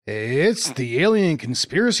It's the Alien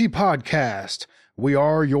Conspiracy Podcast. We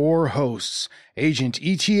are your hosts, Agent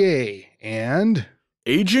ETA and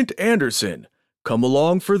Agent Anderson. Come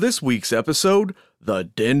along for this week's episode, The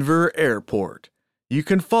Denver Airport. You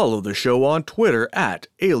can follow the show on Twitter at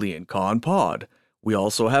AlienConPod. We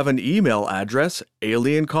also have an email address,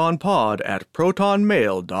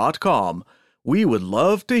 alienconpod@protonmail.com. We would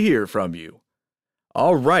love to hear from you.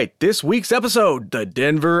 All right, this week's episode, The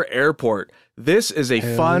Denver Airport. This is a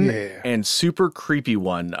fun and super creepy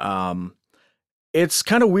one. It's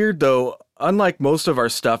kind of weird, though. Unlike most of our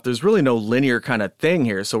stuff, there's really no linear kind of thing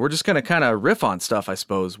here, so we're just going to kind of riff on stuff, I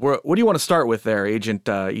suppose. What do you want to start with there, Agent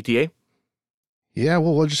ETA? Yeah,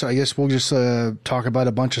 well, we'll just talk about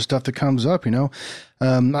a bunch of stuff that comes up, you know.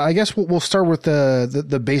 I guess we'll start with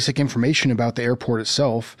the basic information about the airport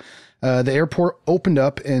itself. The airport opened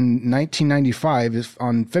up in 1995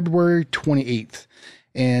 on February 28th.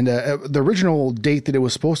 And the original date that it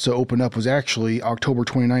was supposed to open up was actually October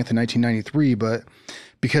 29th of 1993, but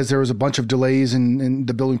because there was a bunch of delays in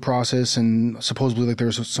the building process and supposedly like there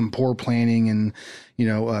was some poor planning and,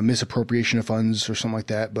 misappropriation of funds or something like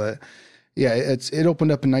that. But yeah, it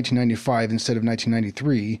opened up in 1995 instead of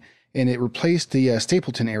 1993, and it replaced the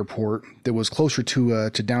Stapleton Airport that was closer to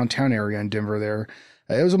downtown area in Denver there.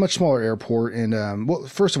 It was a much smaller airport, and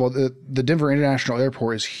first of all, the Denver International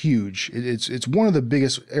Airport is huge. It's one of the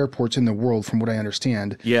biggest airports in the world, from what I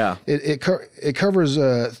understand. Yeah, it covers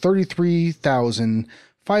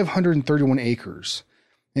 33,531 acres,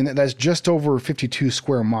 and that's just over 52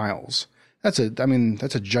 square miles. That's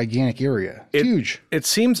a gigantic area. It's huge. It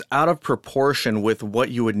seems out of proportion with what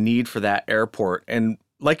you would need for that airport, and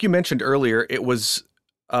like you mentioned earlier, it was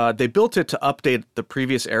they built it to update the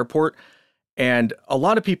previous airport. And a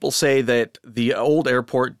lot of people say that the old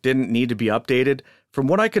airport didn't need to be updated. From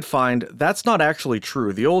what I could find, that's not actually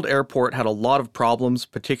true. The old airport had a lot of problems,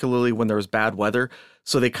 particularly when there was bad weather.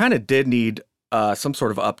 So they kind of did need some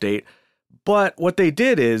sort of update. But what they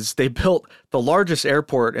did is they built the largest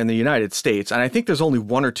airport in the United States. And I think there's only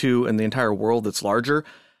one or two in the entire world that's larger.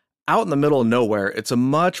 Out in the middle of nowhere. It's a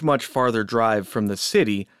much, much farther drive from the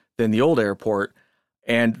city than the old airport.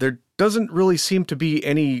 And there doesn't really seem to be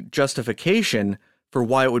any justification for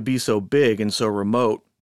why it would be so big and so remote.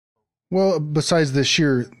 Well, besides the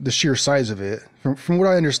sheer size of it, from what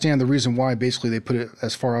I understand, the reason why basically they put it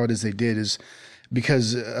as far out as they did is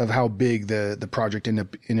because of how big the project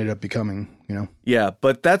ended up becoming, you know? Yeah,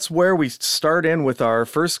 but that's where we start in with our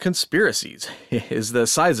first conspiracies, is the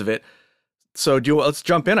size of it. So let's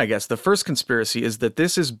jump in, I guess. The first conspiracy is that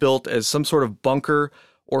this is built as some sort of bunker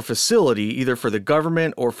or facility, either for the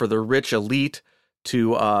government or for the rich elite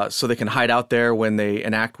to so they can hide out there when they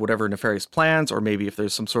enact whatever nefarious plans, or maybe if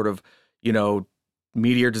there's some sort of,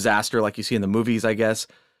 meteor disaster like you see in the movies, I guess.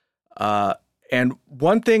 And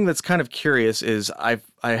one thing that's kind of curious is I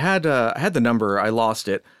had the number, I lost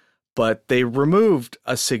it, but they removed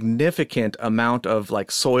a significant amount of like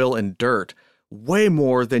soil and dirt, way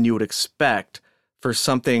more than you would expect for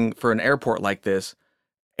an airport like this.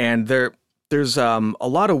 And there's a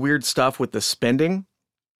lot of weird stuff with the spending.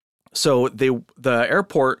 So the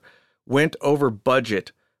airport went over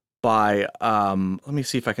budget by, let me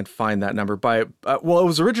see if I can find that number. It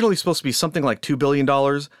was originally supposed to be something like $2 billion,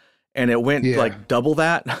 and it went like double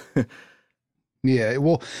that. Yeah,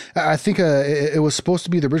 well, I think it was supposed to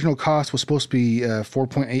be, the original cost was supposed to be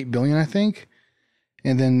 $4.8 billion, I think.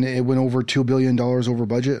 And then it went over $2 billion over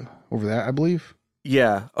budget, over that, I believe.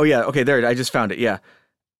 Yeah. Oh, yeah. Okay, there, I just found it. Yeah.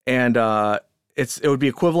 And it would be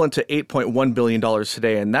equivalent to $8.1 billion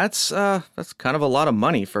today, and that's kind of a lot of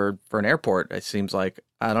money for an airport. It seems like.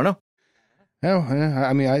 I don't know. No,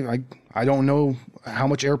 I mean, I don't know how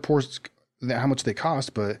much how much they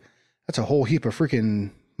cost, but that's a whole heap of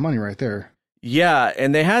freaking money right there. Yeah,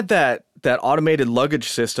 and they had that automated luggage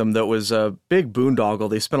system that was a big boondoggle.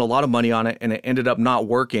 They spent a lot of money on it, and it ended up not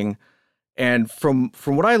working. And from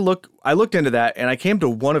what I looked into that, and I came to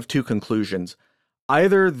one of two conclusions.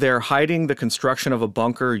 Either they're hiding the construction of a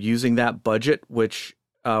bunker using that budget, which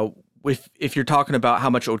if you're talking about how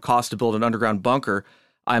much it would cost to build an underground bunker,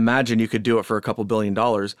 I imagine you could do it for a couple $1 billion.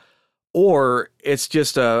 Or it's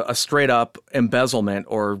just a straight up embezzlement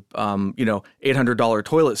or, $800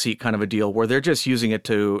 toilet seat kind of a deal where they're just using it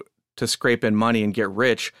to scrape in money and get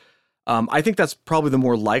rich. I think that's probably the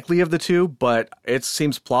more likely of the two, but it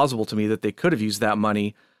seems plausible to me that they could have used that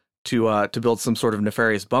money to build some sort of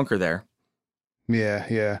nefarious bunker there.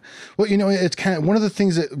 Yeah. Well, it's kind of one of the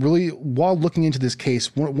things that really, while looking into this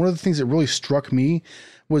case, one of the things that really struck me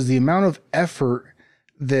was the amount of effort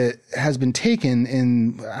that has been taken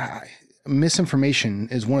in misinformation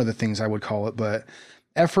is one of the things I would call it, but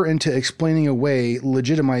effort into explaining away,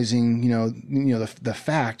 legitimizing, the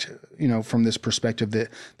fact, from this perspective that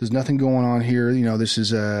there's nothing going on here. This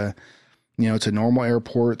is it's a normal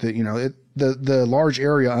airport that, the large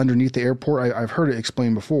area underneath the airport. I've heard it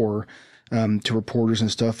explained before, to reporters and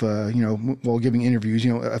stuff, while giving interviews,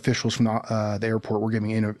 officials from the airport were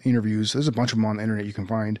giving interviews. There's a bunch of them on the internet you can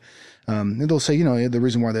find. And they'll say, the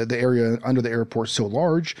reason why the area under the airport is so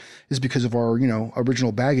large is because of our,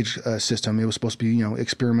 original baggage system. It was supposed to be,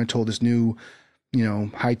 experimental, this new,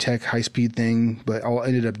 high-tech, high-speed thing, but all it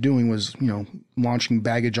ended up doing was, launching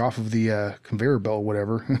baggage off of the conveyor belt or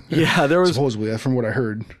whatever. Yeah, there was supposedly, from what I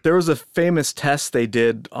heard. There was a famous test they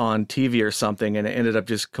did on TV or something, and it ended up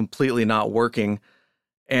just completely not working.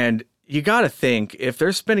 And you got to think, if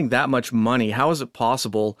they're spending that much money, how is it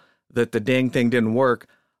possible that the dang thing didn't work?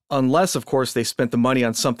 Unless, of course, they spent the money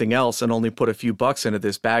on something else and only put a few bucks into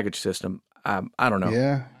this baggage system. I don't know.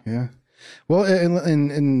 Yeah. Well,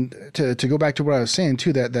 and to go back to what I was saying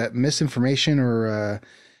too, that misinformation or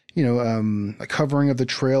a covering of the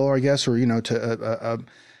trail, I guess, or to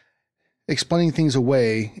explaining things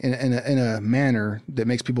away in a manner that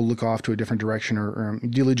makes people look off to a different direction or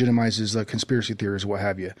delegitimizes the conspiracy theories, what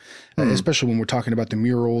have you. Especially when we're talking about the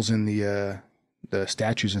murals and the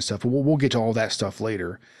statues and stuff. We'll get to all that stuff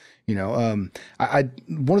later. One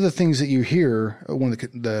of the things that you hear, one of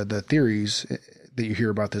the theories that you hear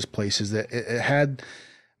about this place is that it had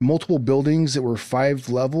multiple buildings that were 5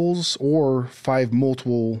 levels or 5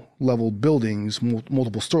 multiple level buildings,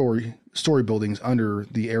 multiple story buildings under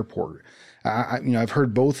the airport. I've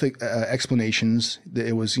heard both explanations that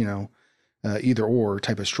it was, either or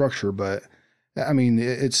type of structure, but I mean,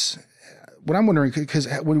 it's what I'm wondering, because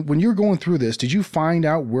when you're going through this, did you find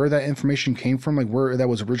out where that information came from, like where that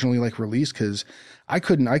was originally like released? Because I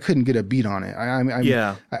couldn't get a beat on it.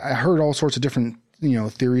 I heard all sorts of different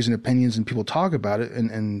theories and opinions, and people talk about it,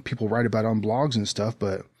 and people write about it on blogs and stuff,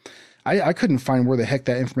 but I couldn't find where the heck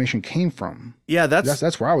that information came from. Yeah,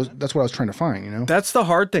 that's what I was trying to find. That's the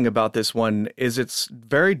hard thing about this one, is it's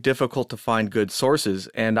very difficult to find good sources,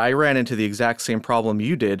 and I ran into the exact same problem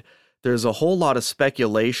you did. There's a whole lot of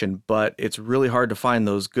speculation, but it's really hard to find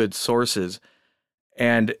those good sources.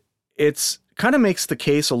 And it's kind of makes the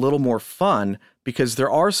case a little more fun because there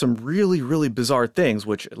are some really, really bizarre things,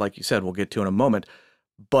 which, like you said, we'll get to in a moment.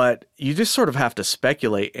 But you just sort of have to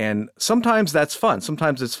speculate. And sometimes that's fun.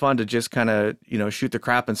 Sometimes it's fun to just kind of, shoot the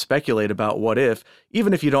crap and speculate about what if,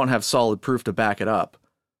 even if you don't have solid proof to back it up.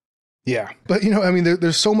 Yeah. But,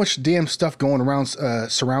 there's so much damn stuff going around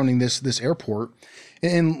surrounding this airport.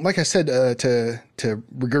 And like I said, to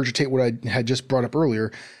regurgitate what I had just brought up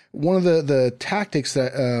earlier, one of the tactics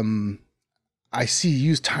that I see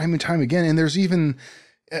used time and time again, and there's even,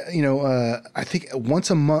 I think once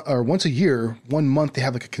a month or once a year, 1 month they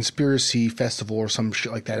have like a conspiracy festival or some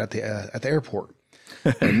shit like that at the airport.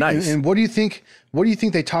 Nice. And what do you think? What do you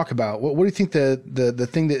think they talk about? What do you think the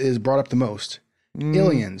thing that is brought up the most?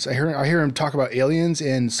 Aliens. I hear him talk about aliens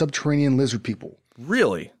and subterranean lizard people.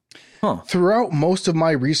 Really? Huh. Throughout most of my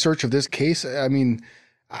research of this case,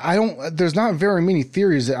 there's not very many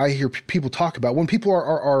theories that I hear people talk about. When people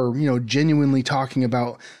are genuinely talking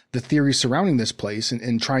about the theories surrounding this place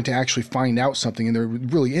and trying to actually find out something, and they're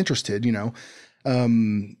really interested, they're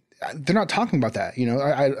not talking about that.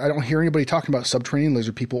 I don't hear anybody talking about subterranean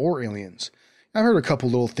lizard people or aliens. I've heard a couple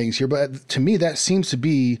little things here, but to me, that seems to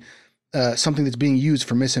be something that's being used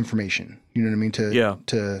for misinformation. You know what I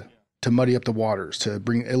mean? To muddy up the waters, to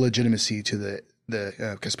bring illegitimacy to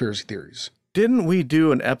the conspiracy theories. Didn't we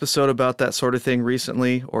do an episode about that sort of thing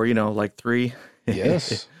recently? Or, like 3?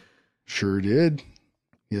 Yes, sure did.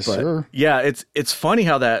 Yes, sir. Yeah, it's funny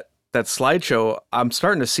how that slideshow, I'm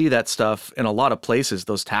starting to see that stuff in a lot of places,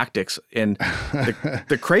 those tactics. And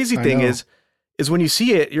the crazy thing is when you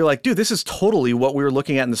see it, you're like, dude, this is totally what we were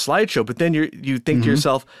looking at in the slideshow. But then you think to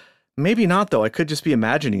yourself, maybe not, though. I could just be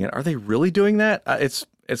imagining it. Are they really doing that?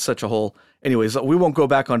 It's such a whole... Anyways, we won't go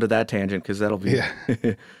back onto that tangent because that'll be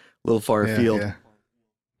a little far afield. Yeah.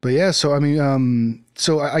 But yeah, so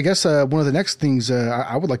I guess one of the next things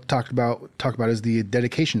I would like to talk about is the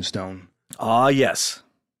dedication stone. Ah, yes.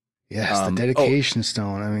 Yes, the dedication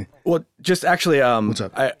stone. Well, just actually, what's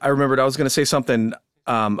up? I remembered I was going to say something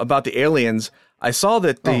about the aliens. I saw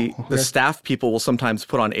that the staff people will sometimes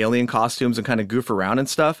put on alien costumes and kind of goof around and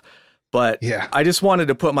stuff. But I just wanted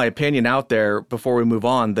to put my opinion out there before we move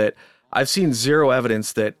on that I've seen zero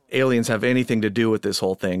evidence that aliens have anything to do with this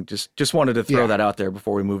whole thing. Just wanted to throw that out there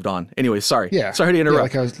before we moved on. Anyway, sorry. Yeah. Sorry to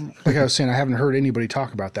interrupt. Yeah, like I was saying, I haven't heard anybody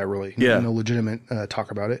talk about that really. No legitimate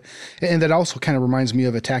talk about it. And that also kind of reminds me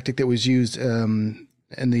of a tactic that was used in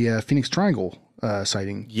the Phoenix Triangle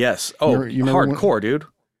sighting. Yes. Oh, you remember hardcore, dude.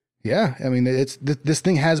 Yeah, I mean, this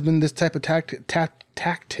thing has been, this type of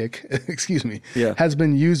tactic, excuse me, has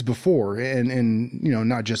been used before, and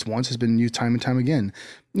not just once, has been used time and time again,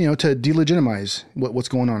 to delegitimize what's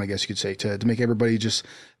going on, I guess you could say, to make everybody just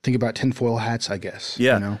think about tinfoil hats, I guess.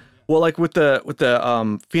 Yeah. Well, like with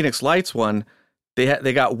the Phoenix Lights one,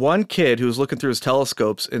 they got one kid who was looking through his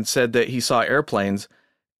telescopes and said that he saw airplanes,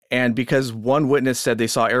 and because one witness said they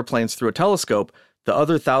saw airplanes through a telescope, the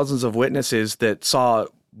other thousands of witnesses that saw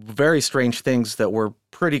very strange things that were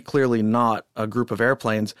pretty clearly not a group of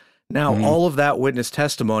airplanes. Now, all of that witness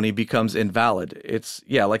testimony becomes invalid. It's,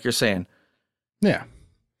 like you're saying. Yeah.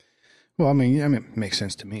 Well, I mean, it makes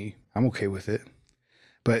sense to me. I'm okay with it.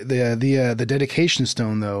 But the dedication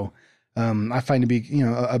stone, though, I find to be,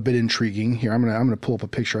 a bit intriguing. Here, I'm gonna pull up a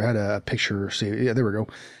picture. I had a picture saved. Yeah, there we go.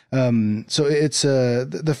 So it's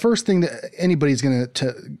the first thing that anybody's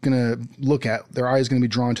gonna look at. Their eye is gonna be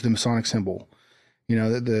drawn to the Masonic symbol.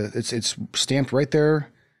 It's stamped right there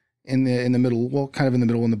in the middle. Well, kind of in the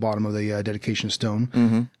middle and the bottom of the dedication stone.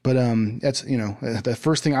 Mm-hmm. But that's the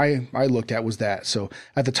first thing I looked at was that. So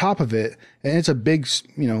at the top of it, and it's a big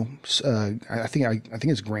I think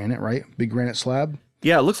it's granite, right? Big granite slab.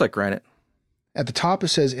 Yeah, it looks like granite. At the top it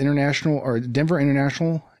says Denver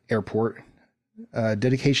International Airport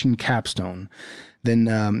dedication capstone. Then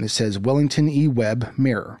it says Wellington E. Webb,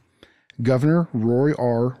 Mayor, Governor Roy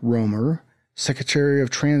R. Romer, Secretary of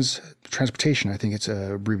Transportation, I think it's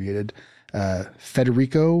abbreviated,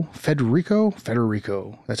 Federico.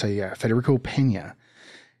 That's how Federico Pena.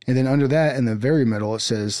 And then under that, in the very middle, it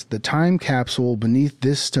says the time capsule beneath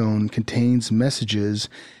this stone contains messages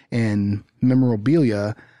and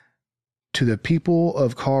memorabilia to the people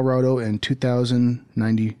of Colorado in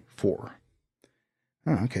 2094.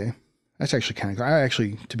 Oh, okay. That's actually kind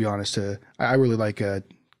of, to be honest, I really like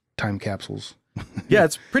time capsules. Yeah,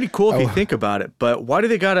 it's pretty cool if you think about it. But why do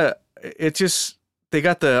they gotta? It's just they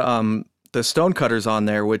got the stone cutters on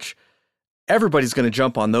there, which everybody's going to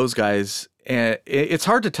jump on those guys, and it's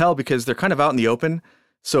hard to tell because they're kind of out in the open.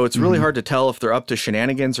 So it's really hard to tell if they're up to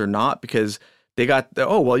shenanigans or not because they got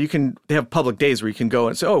they have public days where you can go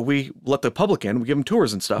and say, we let the public in, we give them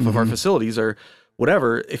tours and stuff of our facilities or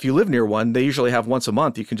whatever. If you live near one, they usually have once a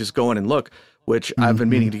month. You can just go in and look, which I've been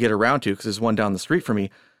meaning to get around to because there's one down the street for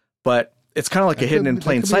me, but. It's kind of like a hidden in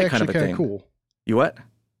plain sight kind of a thing. Cool. You what?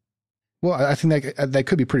 Well, I think that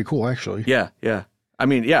could be pretty cool, actually. Yeah. I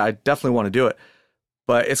mean, I definitely want to do it,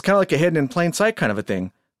 but it's kind of like a hidden in plain sight kind of a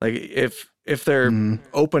thing. Like if they're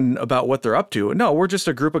open about what they're up to. No, we're just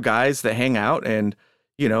a group of guys that hang out and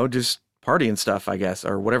just party and stuff, I guess,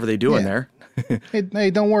 or whatever they do in there. hey,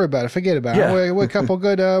 don't worry about it. Forget about it. We're a couple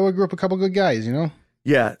good. We're a group of couple good guys.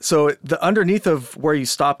 Yeah, so the underneath of where you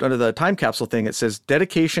stopped under the time capsule thing, it says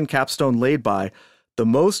dedication capstone laid by the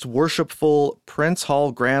most worshipful Prince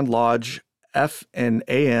Hall Grand Lodge F and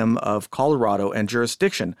AM of Colorado and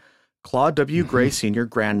jurisdiction, Claude W. Gray Sr.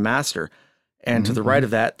 Grand Master. And to the right of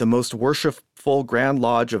that, the most worshipful Grand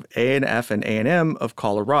Lodge of A and F and A&M of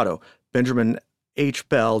Colorado, Benjamin H.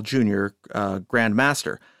 Bell Jr. Grand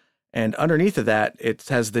Master. And underneath of that, it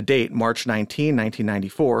has the date, March 19,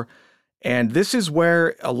 1994. And this is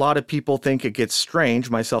where a lot of people think it gets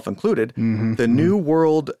strange, myself included. The New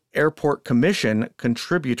World Airport Commission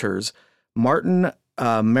contributors, Martin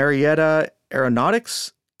Marietta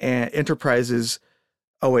Aeronautics and Enterprises.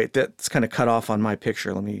 Oh, wait, that's kind of cut off on my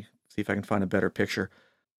picture. Let me see if I can find a better picture.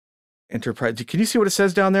 Enterprise. Can you see what it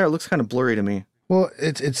says down there? It looks kind of blurry to me. Well,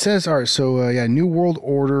 it says, all right, so New World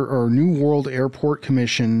Order or New World Airport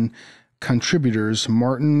Commission contributors,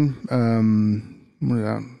 Martin,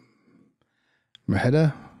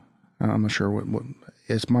 Maheda? I'm not sure what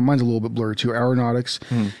it's. My mind's a little bit blurry too. Aeronautics,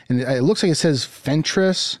 and it looks like it says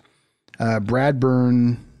Fentress,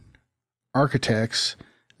 Bradburn Architects,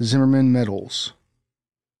 Zimmerman Metals.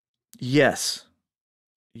 Yes.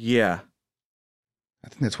 Yeah. I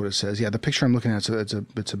think that's what it says. Yeah, the picture I'm looking at, it's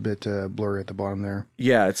a bit blurry at the bottom there.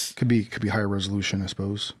 Yeah, it's could be higher resolution, I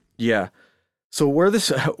suppose. Yeah. So where this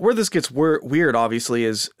gets weird, obviously,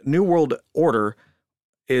 is New World Order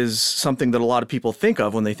is something that a lot of people think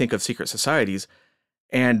of when they think of secret societies.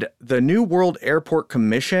 And the New World Airport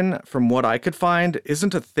Commission, from what I could find,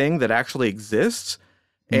 isn't a thing that actually exists.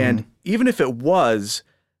 And even if it was,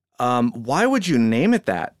 why would you name it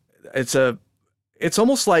that? It's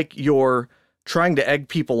almost like you're trying to egg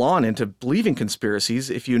people on into believing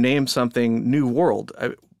conspiracies if you name something New World.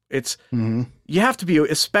 You have to be,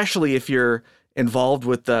 especially if you're involved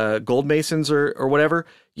with the gold masons or whatever,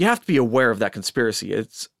 you have to be aware of that conspiracy.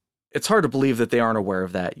 It's hard to believe that they aren't aware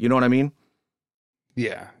of that. You know what I mean?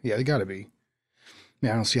 Yeah, they gotta be.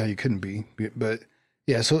 Yeah, I don't see how you couldn't be, but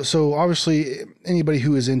yeah. So obviously, anybody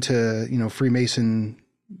who is into Freemason,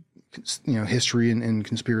 history and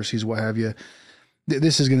conspiracies, what have you,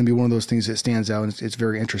 this is going to be one of those things that stands out, and it's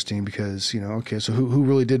very interesting because okay, so who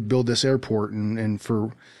really did build this airport, and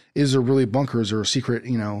for is there really bunkers or secret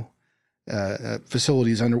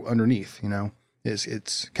facilities underneath?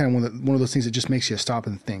 It's kind of one of those things that just makes you stop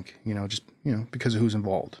and think, because of who's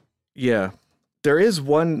involved. Yeah. There is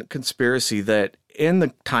one conspiracy that in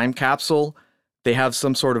the time capsule, they have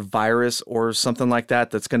some sort of virus or something like that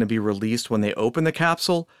that's going to be released when they open the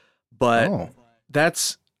capsule. But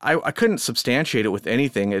I couldn't substantiate it with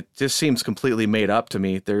anything. It just seems completely made up to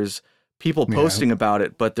me. There's people posting about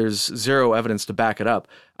it, but there's zero evidence to back it up.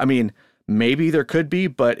 I mean, maybe there could be,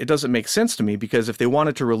 but it doesn't make sense to me because if they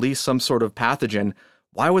wanted to release some sort of pathogen,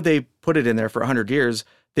 why would they put it in there for 100 years?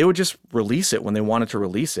 They would just release it when they wanted to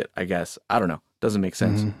release it, I guess. I don't know. Doesn't make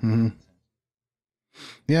sense. Mm-hmm.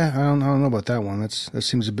 Yeah, I don't know about that one. That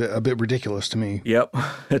seems a bit ridiculous to me. Yep,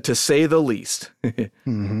 to say the least.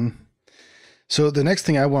 Mm-hmm. So the next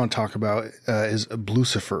thing I want to talk about is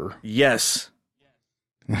Blucifer. Yes.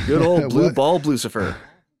 Good old blue ball Blucifer.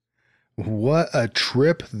 What a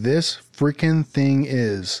trip this freaking thing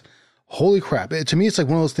is. Holy crap. To me, it's like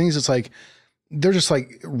one of those things. It's like, they're just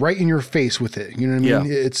like right in your face with it. You know what I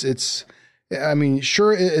mean? Yeah. I mean,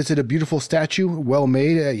 sure. Is it a beautiful statue? Well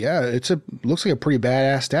made? Yeah. Looks like a pretty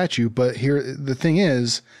badass statue, but here, the thing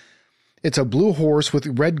is, it's a blue horse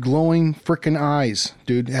with red glowing freaking eyes,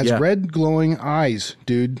 dude. It has red glowing eyes,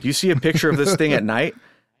 dude. Do you see a picture of this thing at night?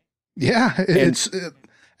 Yeah. It's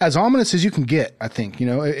as ominous as you can get, I think.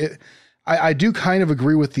 I do kind of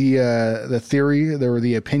agree with the theory or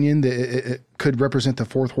the opinion that it could represent the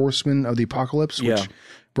fourth horseman of the apocalypse, which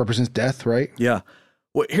represents death, right? Yeah.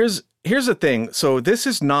 Well, here's the thing. So this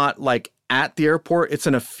is not like at the airport. It's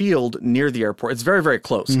in a field near the airport. It's very, very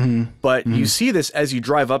close. Mm-hmm. But you see this as you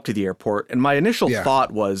drive up to the airport. And my initial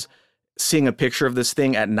thought was seeing a picture of this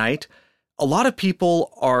thing at night. A lot of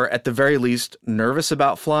people are at the very least nervous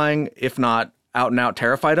about flying, if not out and out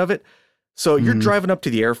terrified of it. So you're driving up to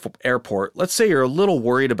the airport. Let's say you're a little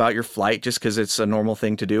worried about your flight just because it's a normal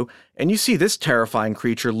thing to do. And you see this terrifying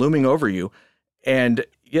creature looming over you. And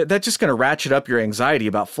that's just going to ratchet up your anxiety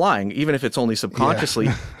about flying, even if it's only subconsciously.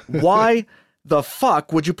 Yeah. Why the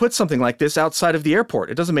fuck would you put something like this outside of the airport?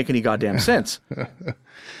 It doesn't make any goddamn sense.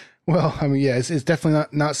 Well, I mean, yeah, it's definitely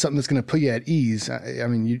not something that's going to put you at ease. I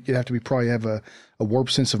mean, you'd have to probably have a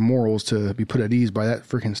warped sense of morals to be put at ease by that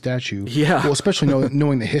freaking statue. Yeah. Well, especially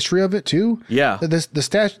knowing the history of it too. Yeah.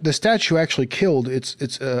 The statue actually killed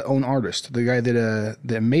its own artist, the guy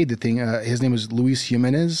that made the thing. His name was Luis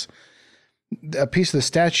Jimenez. A piece of the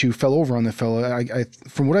statue fell over on the fella.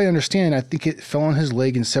 From what I understand, I think it fell on his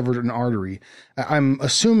leg and severed an artery. I'm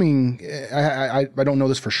assuming, I don't know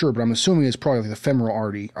this for sure, but I'm assuming it's probably like the femoral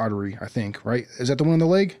artery, I think, right? Is that the one on the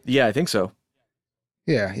leg? Yeah, I think so.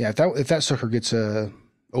 Yeah. If that sucker gets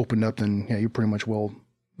opened up, then yeah, you're pretty much well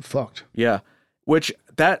fucked. Yeah. Which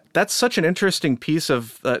that's such an interesting piece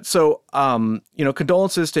of,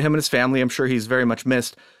 condolences to him and his family. I'm sure he's very much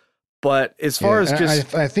missed. But as far as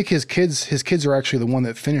just... I think his kids are actually the one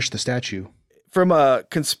that finished the statue. From a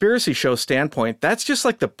conspiracy show standpoint, that's just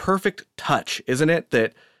like the perfect touch, isn't it?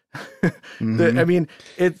 That, I mean,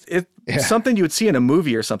 it's something you would see in a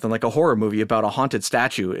movie or something, like a horror movie about a haunted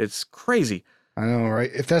statue. It's crazy. I know, right?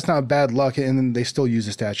 If that's not bad luck, and then they still use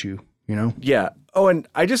the statue, Yeah. Oh, and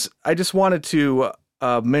I just wanted to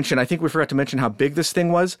mention, I think we forgot to mention how big this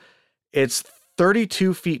thing was. It's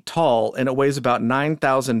 32 feet tall and it weighs about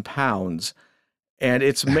 9,000 pounds. And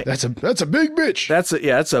it's that's a big bitch. That's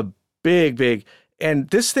a big. And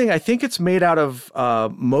this thing, I think it's made out of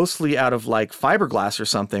mostly out of like fiberglass or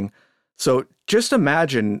something. So just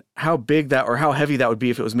imagine how big that or how heavy that would be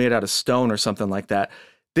if it was made out of stone or something like that.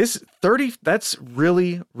 That's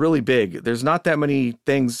really, really big. There's not that many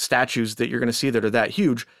statues that you're going to see that are that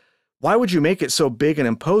huge. Why would you make it so big and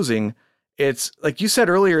imposing? It's like you said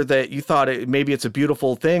earlier that you thought maybe it's a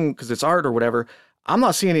beautiful thing because it's art or whatever. I'm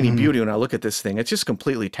not seeing any beauty when I look at this thing. It's just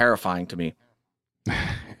completely terrifying to me.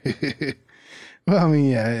 Well, I mean,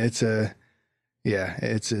 yeah, it's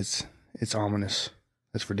ominous.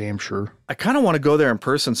 That's for damn sure. I kind of want to go there in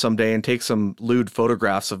person someday and take some lewd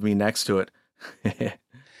photographs of me next to it.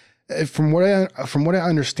 From what I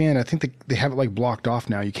understand, I think they have it like blocked off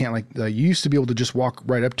now. You can't you used to be able to just walk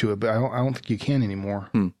right up to it, but I don't think you can anymore.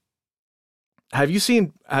 Have you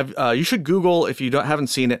seen? You should Google if you haven't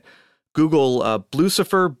seen it. Google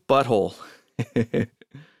Blucifer butthole.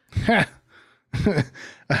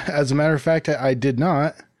 As a matter of fact, I did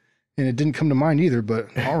not, and it didn't come to mind either.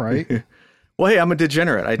 But all right. Well, hey, I'm a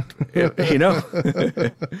degenerate.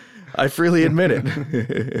 I freely admit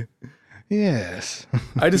it. Yes.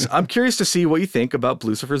 I'm curious to see what you think about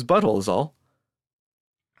Lucifer's butthole is all.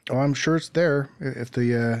 Oh, I'm sure it's there if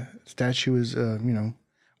the statue is,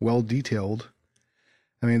 well detailed.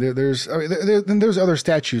 I mean, there's other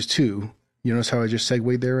statues too. You notice how I just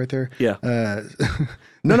segued there, right there? Yeah.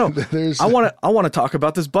 No. I want to talk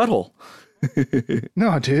about this butthole.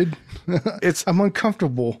 No, dude. I'm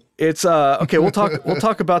uncomfortable. It's okay. We'll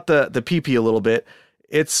talk about the pee-pee a little bit.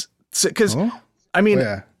 It's because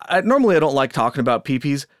normally I don't like talking about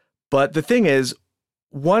pee-pees, but the thing is,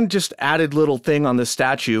 one just added little thing on this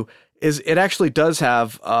statue is it actually does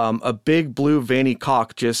have a big blue veiny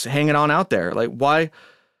cock just hanging on out there. Like, why?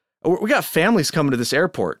 We got families coming to this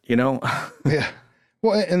airport, you know? Yeah.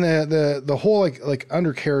 Well, and the whole like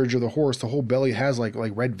undercarriage of the horse, the whole belly has like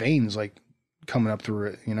red veins like coming up through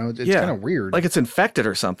it. You know, it's kind of weird. Like it's infected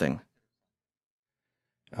or something.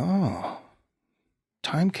 Oh,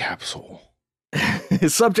 time capsule.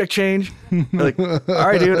 Subject change. Like, all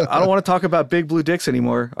right, dude, I don't want to talk about big blue dicks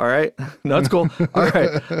anymore. All right. No, it's cool. All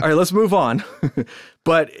right, let's move on.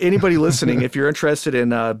 But anybody listening, if you're interested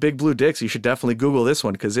in big blue dicks, you should definitely Google this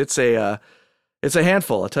one because it's a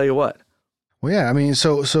handful. I'll tell you what. Well, yeah, I mean,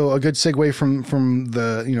 so a good segue from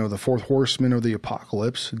the the fourth horseman of the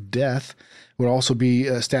apocalypse, death, would also be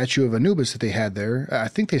a statue of Anubis that they had there. I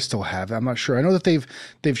think they still have. I'm not sure. I know that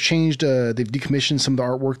they've changed, they've decommissioned some of the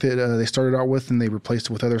artwork that they started out with, and they replaced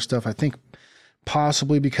it with other stuff. I think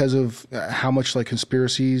possibly because of how much like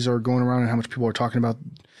conspiracies are going around and how much people are talking about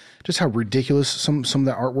just how ridiculous some of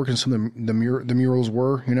the artwork and some of the murals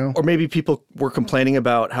were, you know? Or maybe people were complaining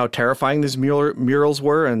about how terrifying these murals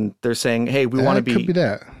were, and they're saying, "Hey, we want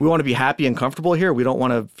to be happy and comfortable here. We don't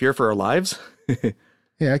want to fear for our lives."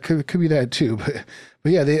 Yeah, it could be that too,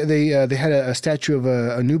 but yeah, they had a statue of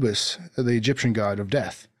Anubis, the Egyptian god of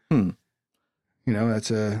death. You know,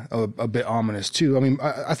 that's a bit ominous too. I mean,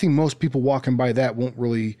 I think most people walking by that won't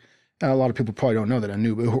really. A lot of people probably don't know that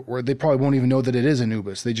Anubis, or they probably won't even know that it is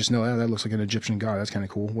Anubis. They just know that looks like an Egyptian god. That's kind of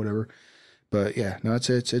cool, whatever. But yeah, no,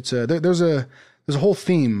 there's a whole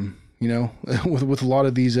theme, you know, with a lot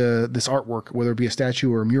of these this artwork, whether it be a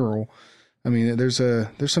statue or a mural. I mean, there's a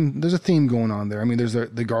theme going on there. I mean, there's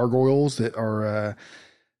the gargoyles that are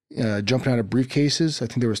jumping out of briefcases. I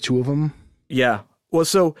think there was 2 of them. Yeah. Well,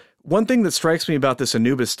 so one thing that strikes me about this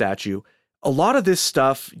Anubis statue, a lot of this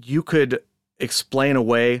stuff you could explain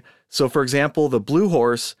away. So, for example, the blue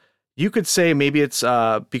horse, you could say maybe it's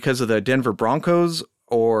because of the Denver Broncos,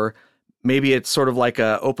 or maybe it's sort of like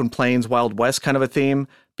a open plains, Wild West kind of a theme,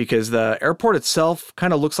 because the airport itself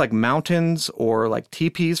kind of looks like mountains or like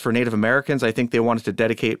teepees for Native Americans. I think they wanted to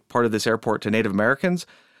dedicate part of this airport to Native Americans.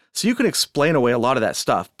 So you can explain away a lot of that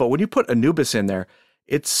stuff. But when you put Anubis in there,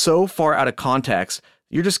 it's so far out of context.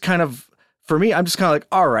 You're just kind of, for me, I'm just kind of like,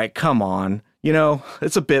 all right, come on. You know,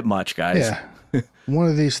 it's a bit much, guys. Yeah. One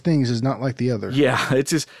of these things is not like the other. Yeah,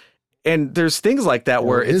 it's just, and there's things like that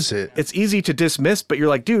where it's easy to dismiss, but you're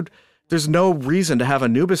like, dude, there's no reason to have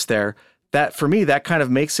Anubis there. That, for me, that kind of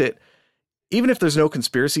makes it, even if there's no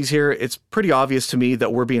conspiracies here, it's pretty obvious to me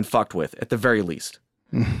that we're being fucked with at the very least.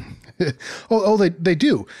 They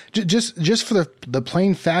do. Just for the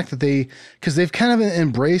plain fact that because they've kind of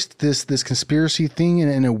embraced this conspiracy thing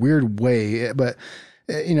in a weird way, but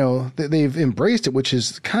you know, they've embraced it, which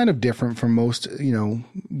is kind of different from most, you know,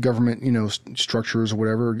 government, you know, structures or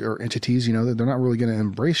whatever, or entities. You know, they're not really going to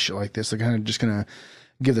embrace shit like this. They're kind of just going to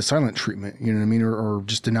give the silent treatment, you know what I mean, or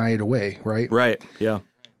just deny it away, right? Right. Yeah.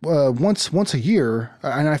 Once a year,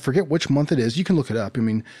 and I forget which month it is. You can look it up. I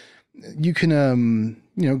mean, you can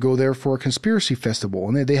you know, go there for a conspiracy festival,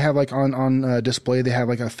 and they have like on display, they have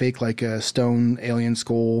like a fake like a stone alien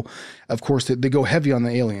skull. Of course, they go heavy on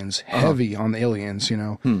the aliens, you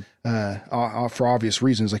know, for obvious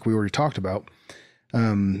reasons, like we already talked about.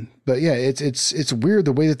 But yeah, it's weird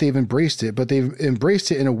the way that they've embraced it, but they've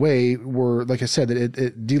embraced it in a way where, like I said, that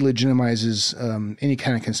it delegitimizes any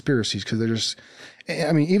kind of conspiracies, because they're just,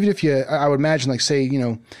 I mean, even if I would imagine, like, say, you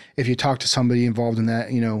know, if you talk to somebody involved in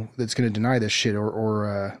that, you know, that's going to deny this shit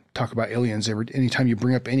or talk about aliens anytime you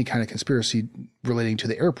bring up any kind of conspiracy relating to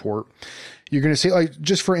the airport, you're going to say, like,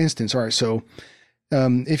 just for instance, all right, so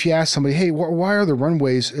if you ask somebody, hey, why are the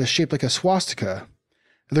runways shaped like a swastika?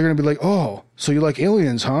 They're going to be like, oh, so you like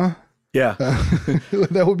aliens, huh? Yeah.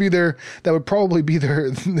 That would probably be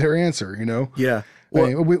their answer, you know? Yeah. Well,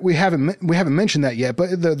 I mean, we haven't mentioned that yet,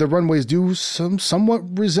 but the runways do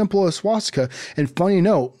somewhat resemble a swastika. And funny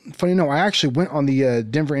note, I actually went on the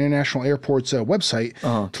Denver International Airport's website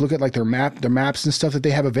to look at like their maps and stuff that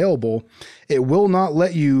they have available. It will not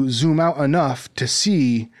let you zoom out enough to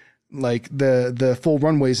see like the full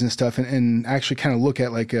runways and stuff, and actually kind of look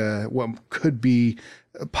at like what could be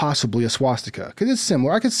possibly a swastika, because it's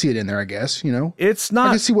similar. I could see it in there, I guess. You know, It's I not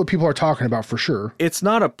can see what people are talking about for sure. it's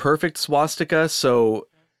not a perfect swastika, so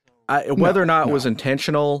whether or not it was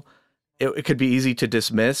intentional, it could be easy to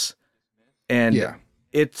dismiss. And Yeah.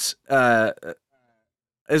 it's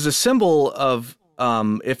as a symbol of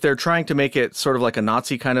if they're trying to make it sort of like a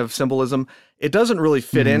Nazi kind of symbolism, it doesn't really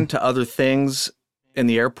fit into other things in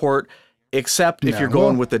the airport, except if No. you're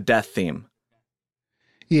going Well- with the death theme.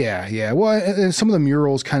 Yeah, yeah. Well, and some of the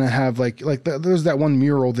murals kind of have there's that one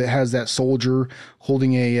mural that has that soldier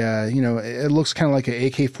holding a it looks kind of like a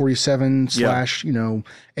AK-47 slash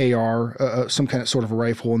AR, some kind of sort of a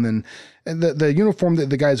rifle, and then the uniform that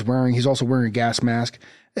the guy's wearing, he's also wearing a gas mask.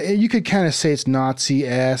 You could kind of say it's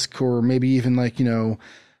Nazi-esque, or maybe even like it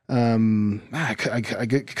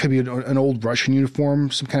could be an old Russian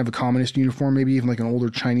uniform, some kind of a communist uniform, maybe even like an older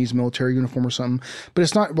Chinese military uniform or something. But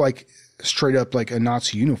it's not like straight up like a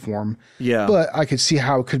Nazi uniform. Yeah. But I could see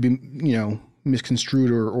how it could be,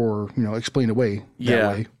 misconstrued or explained away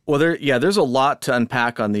that way. Well, there's a lot to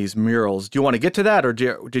unpack on these murals. Do you want to get to that, or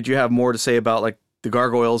did you have more to say about like the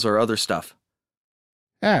gargoyles or other stuff?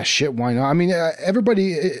 Shit, why not? I mean,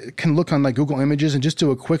 everybody can look on like Google Images and just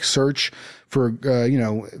do a quick search for,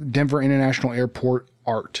 Denver International Airport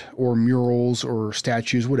art or murals or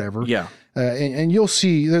statues, whatever. Yeah. And you'll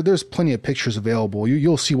see there's plenty of pictures available.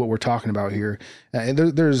 You'll see what we're talking about here. And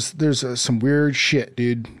there's some weird shit,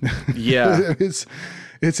 dude. Yeah.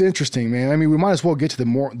 It's interesting, man. I mean, we might as well get to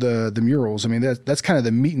the murals. I mean, that's kind of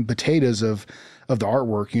the meat and potatoes of the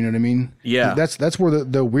artwork. You know what I mean? Yeah. That's where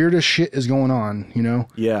the weirdest shit is going on. You know?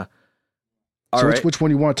 Yeah. So which one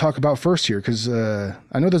do you want to talk about first here? Because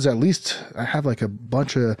I know there's I have like a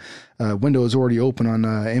bunch of windows already open on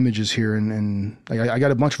images here, and I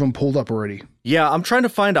got a bunch of them pulled up already. Yeah, I'm trying to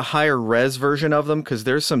find a higher res version of them because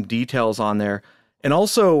there's some details on there. And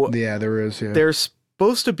also, Yeah, there is. Yeah. they're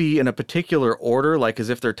supposed to be in a particular order, like as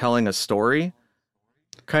if they're telling a story,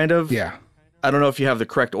 kind of. Yeah. I don't know if you have the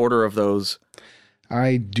correct order of those.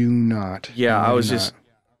 I do not. Yeah, I I was do just... not.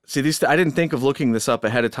 See, I didn't think of looking this up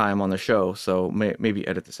ahead of time on the show, so maybe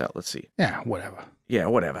edit this out. Let's see. Yeah, whatever. Yeah,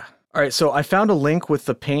 whatever. All right, so I found a link with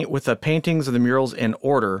the paintings of the murals in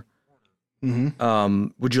order. Mm-hmm.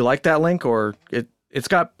 Would you like that link, or it's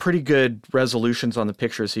got pretty good resolutions on the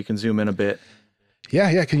pictures, so you can zoom in a bit.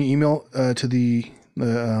 Yeah. Can you email to the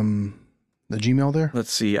Gmail there?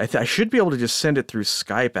 Let's see. I should be able to just send it through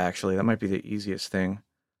Skype. Actually, that might be the easiest thing.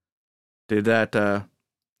 Did that?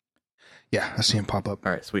 Yeah, I see him pop up.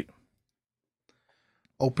 All right, sweet.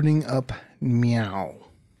 Opening up meow.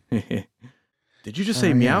 Did you just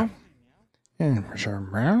say meow? Yeah, sure,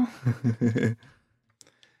 meow.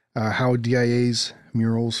 How DIA's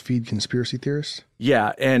murals feed conspiracy theorists.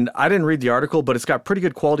 Yeah, and I didn't read the article, but it's got pretty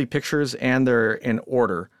good quality pictures, and they're in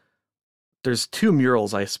order. There's 2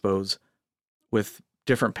 murals, I suppose, with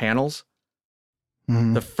different panels.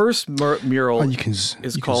 Mm-hmm. The first mural you can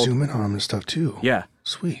called zoom in on them and stuff too. Yeah.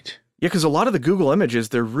 Sweet. Yeah, because a lot of the Google images,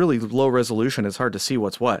 they're really low resolution. It's hard to see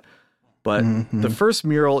what's what. But the first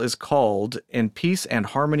mural is called In Peace and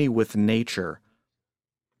Harmony with Nature.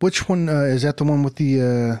 Which one is that? The one with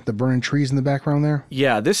the burning trees in the background there?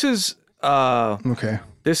 Yeah, this is Okay.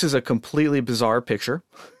 this is a completely bizarre picture.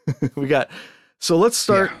 So let's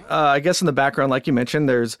start. I guess in the background, like you mentioned,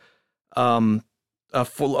 there's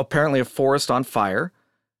apparently a forest on fire,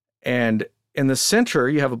 and in the center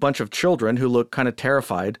you have a bunch of children who look kind of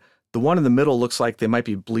terrified. The one in the middle looks like they might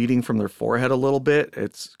be bleeding from their forehead a little bit.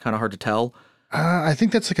 It's kind of hard to tell. I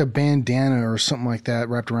think that's like a bandana or something like that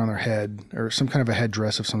wrapped around their head, or some kind of a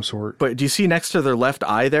headdress of some sort. But do you see next to their left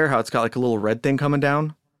eye there how it's got like a little red thing coming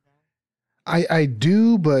down? I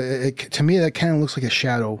do, but to me that kind of looks like a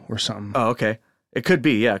shadow or something. Oh, okay. It could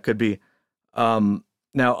be. Yeah, it could be.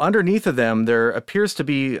 Now, underneath of them, there appears to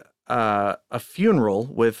be a funeral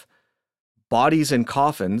with bodies in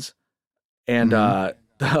coffins. And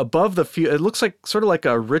above it looks like sort of like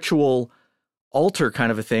a ritual altar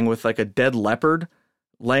kind of a thing with like a dead leopard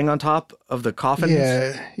laying on top of the coffins.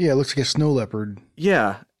 Yeah, it looks like a snow leopard.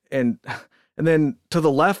 Yeah, and then to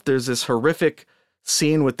the left, there's this horrific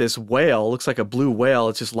scene with this whale. It looks like a blue whale.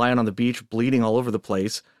 It's just lying on the beach, bleeding all over the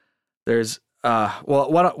place. There's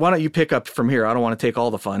well, why don't you pick up from here? I don't want to take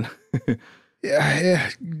all the fun.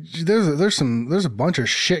 Yeah. There's a bunch of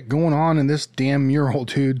shit going on in this damn mural,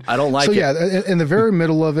 dude. I don't like it. So yeah, in the very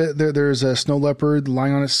middle of it, there's a snow leopard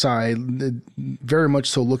lying on its side. It very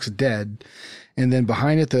much so looks dead. And then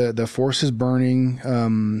behind it, the forest is burning.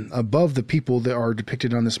 Above the people that are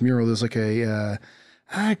depicted on this mural, there's like a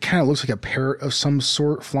it kind of looks like a parrot of some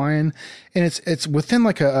sort flying, and it's within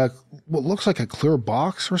like a what looks like a clear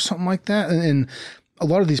box or something like that. And a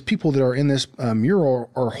lot of these people that are in this mural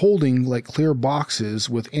are holding like clear boxes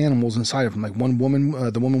with animals inside of them. Like one woman,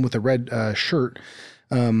 the woman with the red shirt,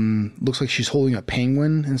 looks like she's holding a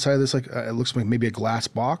penguin inside of this. Like it looks like maybe a glass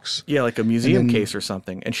box. Yeah, like a museum case or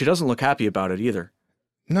something. And she doesn't look happy about it either.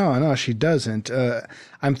 No, she doesn't.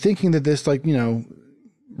 I'm thinking that this, like,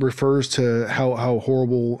 refers to how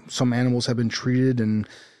horrible some animals have been treated, and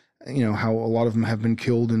how a lot of them have been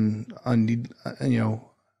killed and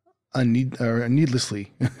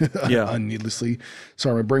needlessly. Yeah. Needlessly.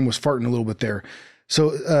 Sorry, my brain was farting a little bit there.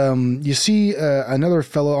 So you see another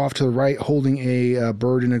fellow off to the right holding a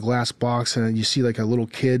bird in a glass box, and you see like a little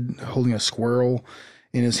kid holding a squirrel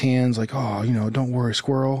in his hands, like, oh, don't worry,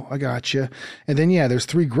 squirrel, I got you. And then, there's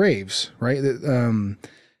 3 graves, right?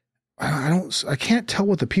 I can't tell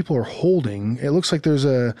what the people are holding. It looks like there's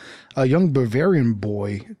a young Bavarian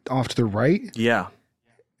boy off to the right. Yeah.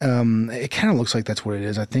 It kind of looks like that's what it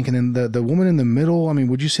is, I think. And then the woman in the middle, I mean,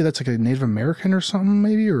 would you say that's like a Native American or something,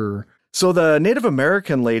 maybe? Or so the Native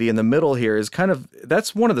American lady in the middle here is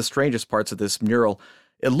that's one of the strangest parts of this mural.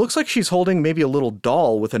 It looks like she's holding maybe a little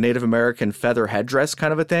doll with a Native American feather headdress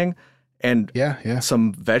kind of a thing. And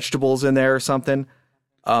some vegetables in there or something.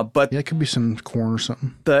 But it could be some corn or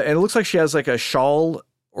something. And it looks like she has like a shawl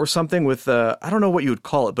or something with I don't know what you would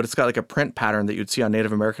call it, but it's got like a print pattern that you'd see on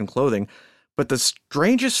Native American clothing. But the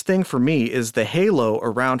strangest thing for me is the halo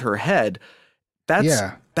around her head.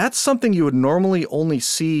 That's something you would normally only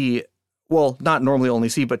see. Well, not normally only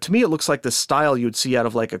see, but to me, it looks like the style you'd see out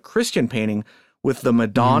of like a Christian painting with the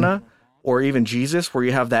Madonna or even Jesus, where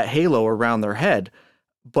you have that halo around their head.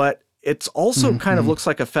 But it's also kind of looks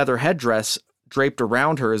like a feather headdress draped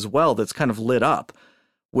around her as well that's kind of lit up,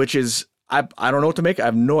 which is, I don't know what to make. I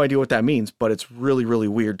have no idea what that means, but it's really, really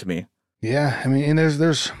weird to me. Yeah, I mean, and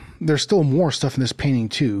there's still more stuff in this painting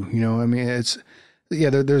too. I mean, it's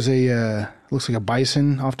there's a looks like a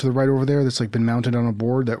bison off to the right over there that's like been mounted on a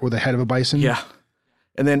board or the head of a bison. Yeah,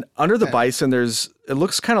 and then under the bison, it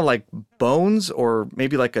looks kind of like bones or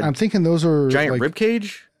maybe like I'm thinking those are giant like rib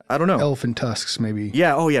cage. I don't know. Elephant tusks, maybe.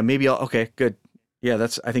 Yeah. Oh, yeah. Maybe. Okay. Good. Yeah.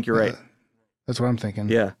 I think you're right. That's what I'm thinking.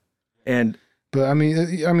 Yeah. But I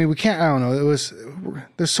mean, we can't. I don't know.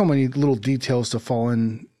 There's so many little details to fall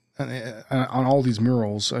in on all these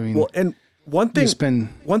murals. I mean, well, and one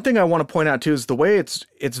thing I want to point out too is the way it's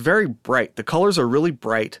very bright. The colors are really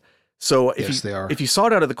bright. So if you saw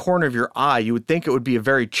it out of the corner of your eye, you would think it would be a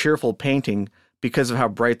very cheerful painting because of how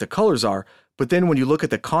bright the colors are. But then when you look at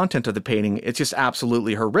the content of the painting, it's just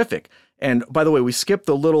absolutely horrific. And by the way, we skipped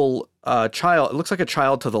the little child. It looks like a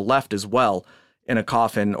child to the left as well in a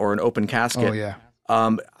coffin or an open casket. Oh, yeah.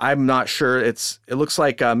 I'm not sure. It looks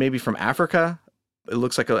like maybe from Africa. It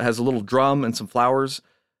looks like it has a little drum and some flowers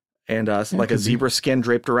and like a zebra skin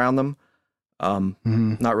draped around them.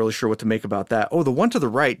 Not really sure what to make about that. Oh, the one to the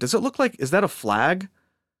right. Does it look like, is that a flag?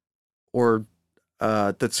 Or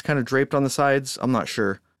that's kind of draped on the sides? I'm not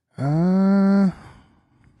sure.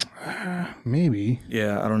 Maybe.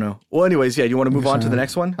 Yeah, I don't know. Well, anyways, you want to move on to the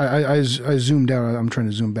next one? I zoomed out. I'm trying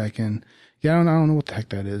to zoom back in. Yeah, I don't know what the heck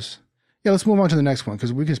that is. Yeah, let's move on to the next one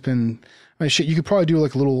because we can spend. I mean, you could probably do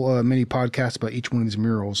like a little mini podcast about each one of these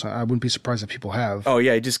murals. I wouldn't be surprised if people have. Oh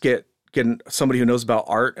yeah, just get somebody who knows about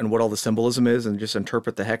art and what all the symbolism is, and just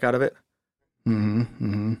interpret the heck out of it.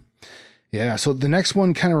 Yeah. So the next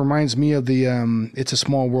one kind of reminds me of the "It's a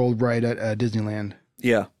Small World" ride at Disneyland.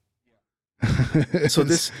 Yeah. So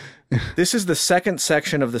this is the second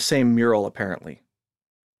section of the same mural, apparently.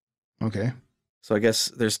 Okay. So I guess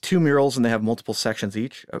there's 2 murals and they have multiple sections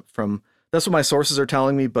each. That's what my sources are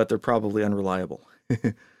telling me, but they're probably unreliable.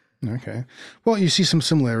 Okay. Well, you see some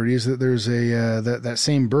similarities. That there's that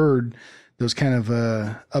same bird that was kind of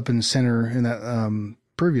up in the center in that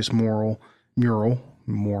previous mural. Frank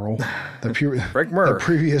Murr. The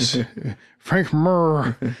previous Frank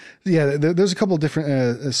Murr. Yeah, there's a couple of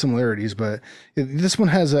different similarities, but this one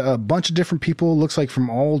has a bunch of different people. Looks like from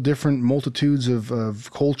all different multitudes of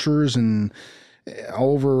cultures and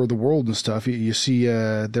all over the world and stuff. You see,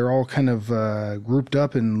 they're all kind of grouped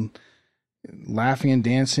up and laughing and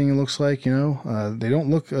dancing. It looks like they don't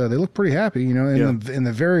look. They look pretty happy. In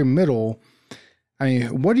the very middle. I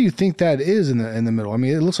mean, what do you think that is in the middle? I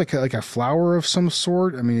mean, it looks like a flower of some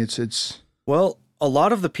sort. I mean, it's. Well, a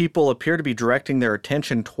lot of the people appear to be directing their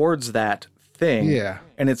attention towards that thing. Yeah.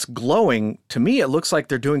 And it's glowing. To me, it looks like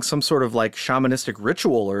they're doing some sort of like shamanistic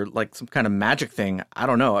ritual or like some kind of magic thing. I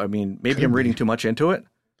don't know. I mean, maybe I'm reading too much into it.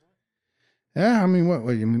 Yeah, I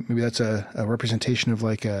mean, maybe that's a representation of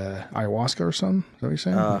like ayahuasca or something. Is that what you're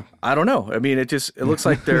saying? I don't know. I mean, it looks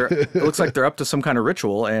like they're up to some kind of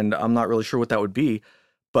ritual, and I'm not really sure what that would be.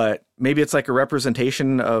 But maybe it's like a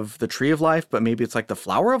representation of the tree of life, but maybe it's like the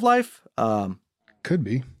flower of life. Could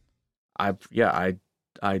be. I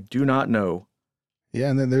do not know. Yeah,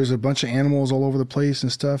 and then there's a bunch of animals all over the place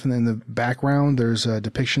and stuff, and then in the background there's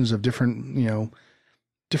depictions of different,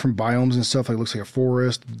 different biomes and stuff. Like it looks like a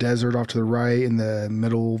forest, desert off to the right. In the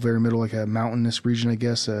middle, very middle, like a mountainous region, I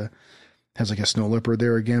guess. Has like a snow leopard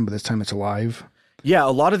there again, but this time it's alive. Yeah,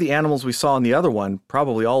 a lot of the animals we saw in the other one,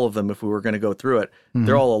 probably all of them, if we were going to go through it,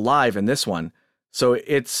 they're all alive in this one. So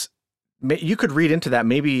you could read into that.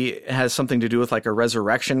 Maybe it has something to do with like a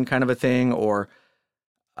resurrection kind of a thing, or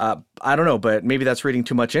I don't know, but maybe that's reading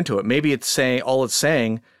too much into it. Maybe all it's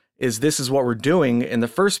saying is this is what we're doing. And the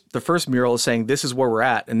first mural is saying this is where we're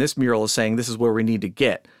at, and this mural is saying this is where we need to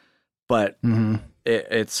get. But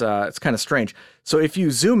it's kind of strange. So if you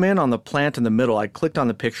zoom in on the plant in the middle, I clicked on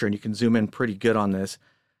the picture and you can zoom in pretty good on this.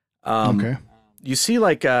 Okay. You see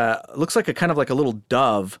like it looks like a kind of like a little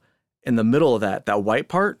dove in the middle of that white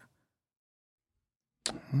part.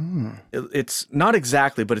 It's not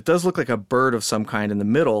exactly, but it does look like a bird of some kind in the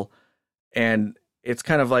middle, and it's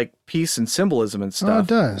kind of like peace and symbolism and stuff. Oh, it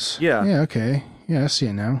does. Yeah. Yeah. Okay. Yeah, I see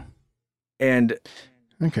it now. And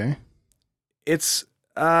okay, it's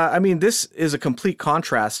I mean, this is a complete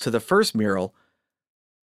contrast to the first mural,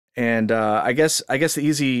 and I guess the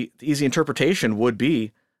easy interpretation would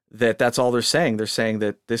be that that's all they're saying. They're saying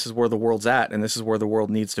that this is where the world's at, and this is where the world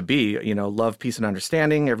needs to be. Love, peace, and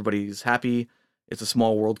understanding. Everybody's happy. It's a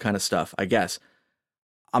small world kind of stuff, I guess.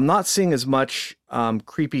 I'm not seeing as much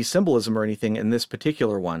creepy symbolism or anything in this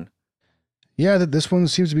particular one. Yeah, this one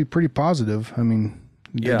seems to be pretty positive. I mean,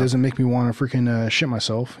 it doesn't make me want to freaking shit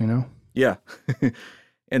myself, Yeah.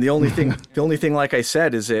 And the only thing, like I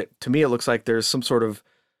said, is to me, it looks like there's some sort of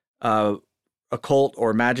occult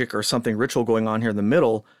or magic or something ritual going on here in the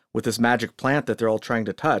middle with this magic plant that they're all trying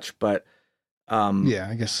to touch. But yeah,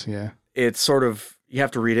 I guess, yeah. It's sort of, you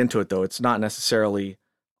have to read into it though. It's not necessarily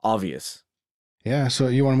obvious. Yeah. So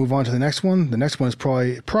you want to move on to the next one? The next one is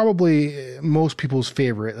probably most people's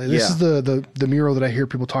favorite. This is the mural that I hear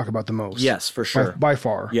people talk about the most. Yes, for sure. By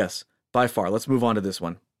far. Yes, by far. Let's move on to this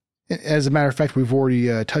one. As a matter of fact, we've already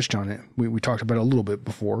touched on it. We talked about it a little bit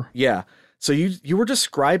before. Yeah. So you were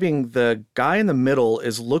describing the guy in the middle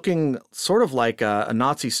is looking sort of like a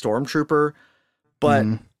Nazi stormtrooper, but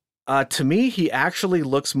to me, he actually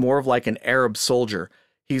looks more of like an Arab soldier.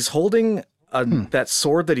 He's holding that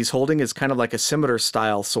sword that he's holding is kind of like a scimitar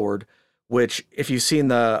style sword, which if you've seen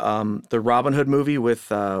the Robin Hood movie with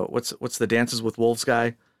what's the Dances with Wolves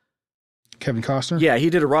guy? Kevin Costner? Yeah, he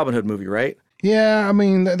did a Robin Hood movie, right? Yeah, I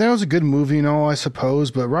mean, that was a good movie and all, I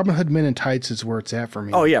suppose, but Robin Hood Men in Tights is where it's at for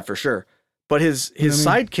me. Oh, yeah, for sure. But his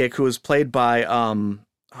sidekick, who was played by,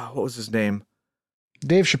 what was his name?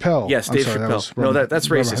 Dave Chappelle. Yes, Dave Chappelle. That's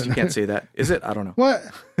racist. You can't say that. Is it? I don't know. What?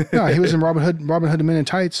 No, he was in Robin Hood Men in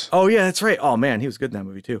Tights. Oh, yeah, that's right. Oh, man, he was good in that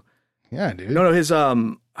movie, too. Yeah, dude. No, his,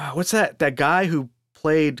 what's that guy who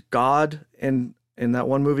played God in that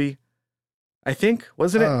one movie? I think,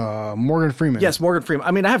 wasn't it? Morgan Freeman. Yes, Morgan Freeman.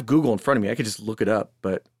 I mean, I have Google in front of me. I could just look it up,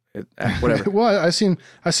 but whatever. Well, I seem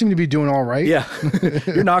to be doing all right. Yeah.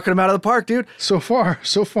 You're knocking him out of the park, dude. So far,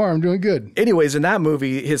 I'm doing good. Anyways, in that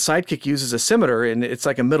movie, his sidekick uses a scimitar, and it's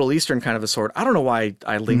like a Middle Eastern kind of a sword. I don't know why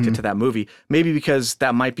I linked it to that movie. Maybe because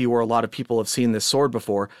that might be where a lot of people have seen this sword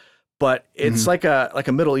before, but it's like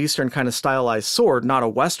a Middle Eastern kind of stylized sword, not a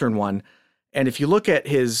Western one. And if you look at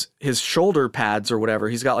his shoulder pads or whatever,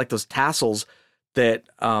 he's got like those tassels that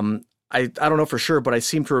I don't know for sure, but I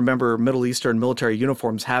seem to remember Middle Eastern military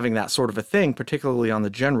uniforms having that sort of a thing, particularly on the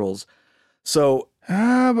generals. So,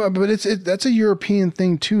 but that's a European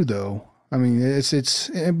thing too, though. I mean,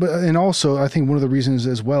 and also I think one of the reasons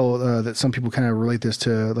as well that some people kind of relate this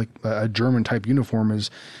to like a German type uniform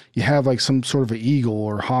is you have like some sort of an eagle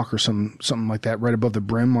or hawk or something like that right above the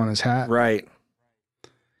brim on his hat. Right.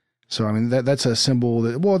 So I mean that's a symbol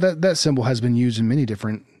that symbol has been used in many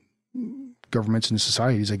different governments and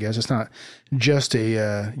societies. I guess it's not just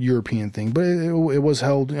a European thing, but it was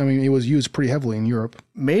held. I mean, it was used pretty heavily in Europe.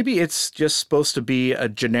 Maybe it's just supposed to be a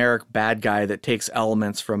generic bad guy that takes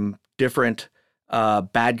elements from different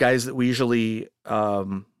bad guys that we usually.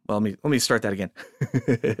 Well, let me start that again.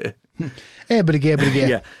 But again.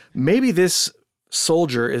 Yeah, maybe this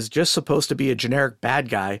soldier is just supposed to be a generic bad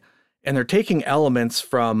guy, and they're taking elements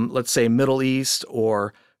from, let's say, Middle East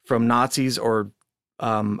or from Nazis or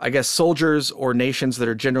I guess soldiers or nations that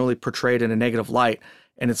are generally portrayed in a negative light,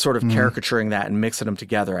 and it's sort of caricaturing that and mixing them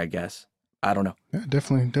together, I guess. I don't know. Yeah,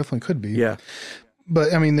 definitely could be. Yeah.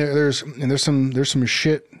 But I mean, there's some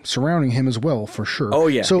shit surrounding him as well, for sure. Oh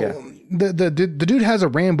yeah. So yeah. the dude has a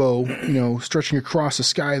rainbow, stretching across the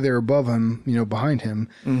sky there above him, behind him,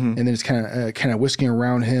 and then it's kind of whisking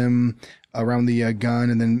around him, around the gun,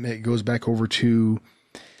 and then it goes back over to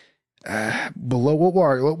below.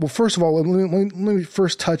 Well, first of all, let me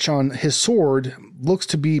first touch on his sword. Looks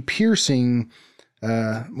to be piercing.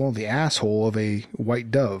 The asshole of a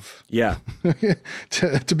white dove. Yeah.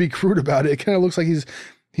 to be crude about it, it kind of looks like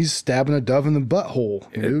he's stabbing a dove in the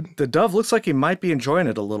butthole, dude. The dove looks like he might be enjoying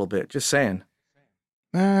it a little bit. Just saying.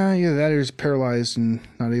 Yeah, that is paralyzed and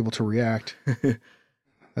not able to react.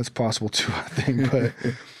 That's possible too, I think.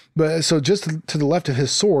 But so just to the left of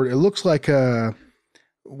his sword, it looks like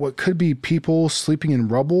what could be people sleeping in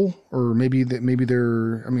rubble, or maybe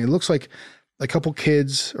they're. I mean, it looks like a couple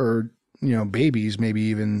kids or babies, maybe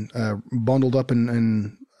even bundled up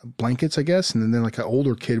in blankets, I guess, and then like an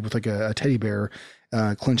older kid with like a teddy bear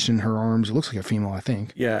clenched in her arms. It looks like a female, I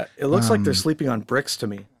think. Yeah, it looks like they're sleeping on bricks to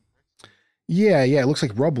me. Yeah, it looks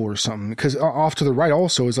like rubble or something. Because off to the right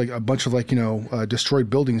also is like a bunch of like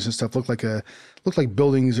destroyed buildings and stuff. Look like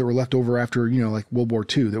buildings that were left over after like World War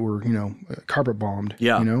II that were carpet bombed.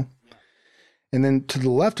 Yeah. And then to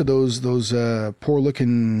the left of those poor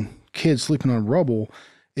looking kids sleeping on rubble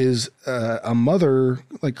is a mother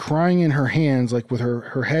like crying in her hands, like with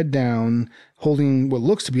her head down, holding what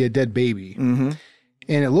looks to be a dead baby. Mm-hmm.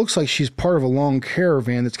 And it looks like she's part of a long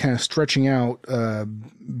caravan that's kind of stretching out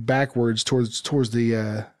backwards towards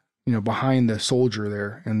the behind the soldier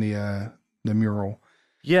there and the mural.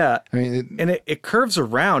 Yeah, I mean, it curves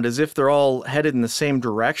around as if they're all headed in the same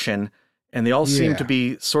direction, and they all seem to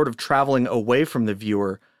be sort of traveling away from the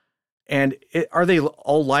viewer. And are they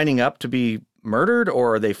all lining up to be murdered,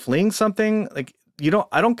 or are they fleeing something? Like,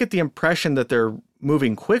 I don't get the impression that they're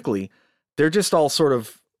moving quickly. They're just all sort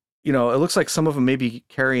of, it looks like some of them may be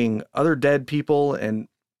carrying other dead people, and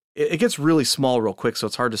it gets really small real quick, so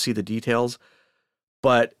it's hard to see the details.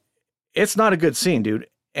 But it's not a good scene, dude.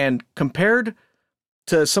 And compared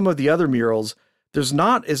to some of the other murals, there's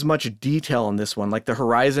not as much detail in this one. Like the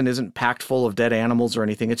horizon isn't packed full of dead animals or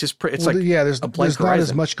anything. It's just there's not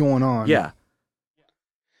as much going on. Yeah.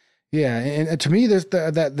 Yeah, and to me, there's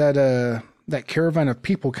that caravan of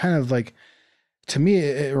people kind of like, to me,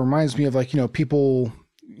 it reminds me of like, people,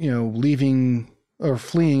 leaving or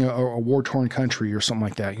fleeing a war-torn country or something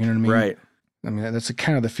like that. You know what I mean? Right. I mean, that's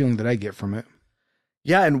kind of the feeling that I get from it.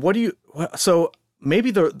 Yeah, and so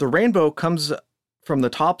maybe the rainbow comes from the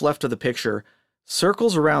top left of the picture,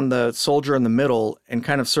 circles around the soldier in the middle, and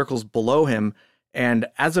kind of circles below him. And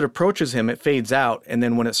as it approaches him, it fades out. And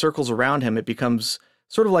then when it circles around him, it becomes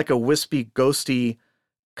sort of like a wispy, ghosty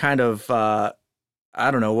kind of, I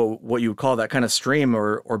don't know what you would call that kind of stream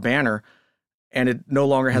or banner. And it no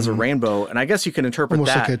longer has a rainbow. And I guess you can interpret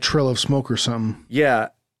almost that. Like a trail of smoke or something. Yeah.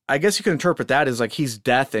 I guess you can interpret that as like he's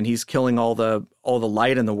death and he's killing all the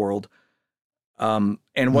light in the world. And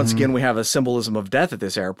once again, we have a symbolism of death at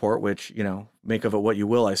this airport, which, make of it what you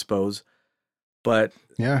will, I suppose. But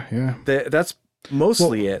yeah. That's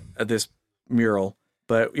mostly it at this mural.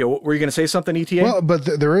 But were you going to say something, ETA? Well, but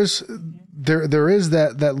there is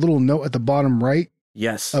that little note at the bottom right.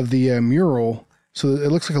 Yes. Of the mural. So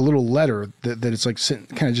it looks like a little letter that it's like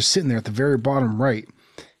kind of just sitting there at the very bottom right.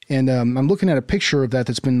 And I'm looking at a picture of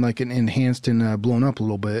that's been like enhanced and blown up a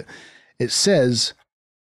little bit. It says,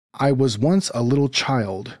 "I was once a little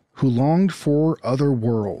child who longed for other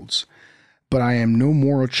worlds, but I am no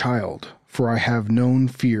more a child, for I have known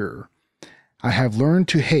fear. I have learned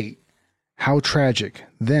to hate. How tragic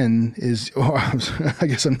then is," I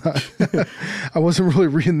guess I'm not, I wasn't really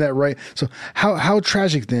reading that right. So how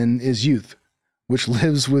tragic then is youth, which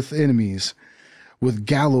lives with enemies, with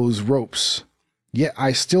gallows ropes. Yet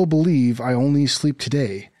I still believe I only sleep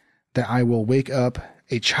today, that I will wake up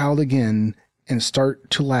a child again and start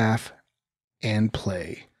to laugh and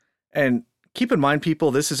play. And keep in mind,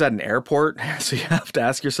 people, this is at an airport, so you have to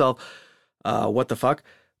ask yourself, what the fuck?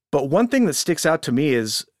 But one thing that sticks out to me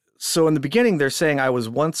is, so in the beginning, they're saying I was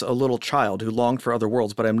once a little child who longed for other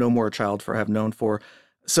worlds, but I'm no more a child, for I have known for.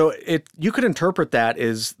 So you could interpret that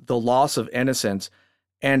as the loss of innocence.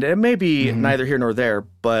 And it may be neither here nor there,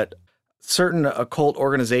 but certain occult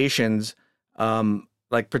organizations,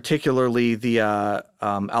 like particularly the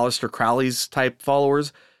Aleister Crowley's type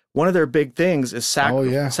followers, one of their big things is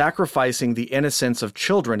sacrificing the innocence of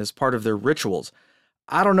children as part of their rituals.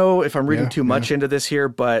 I don't know if I'm reading too much into this here,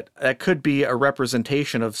 but that could be a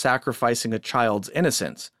representation of sacrificing a child's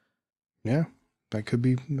innocence. Yeah, that could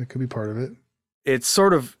be part of it. It's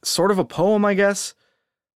sort of a poem, I guess,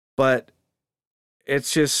 but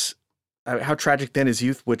it's just, how tragic then is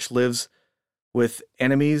youth, which lives with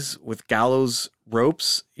enemies, with gallows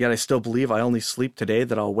ropes. Yet I still believe I only sleep today,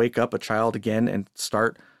 that I'll wake up a child again and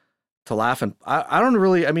start to laugh. And I don't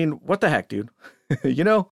really, I mean, what the heck, dude? You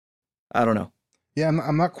know, I don't know. Yeah,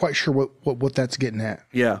 I'm not quite sure what that's getting at.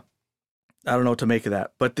 Yeah, I don't know what to make of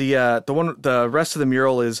that. But the rest of the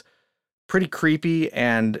mural is pretty creepy,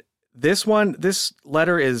 and this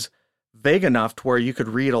letter is vague enough to where you could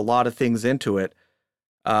read a lot of things into it.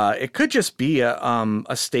 It could just be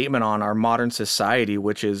a statement on our modern society,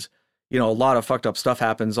 which is, you know, a lot of fucked up stuff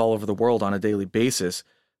happens all over the world on a daily basis.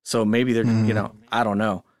 So maybe they're, you know, I don't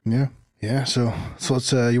know. Yeah. Yeah. So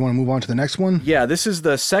let's, you want to move on to the next one? Yeah. This is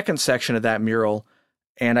the second section of that mural.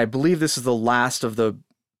 And I believe this is the last of the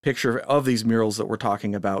picture of these murals that we're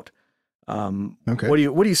talking about. Okay.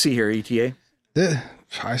 What do you see here, ETA?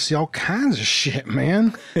 I see all kinds of shit,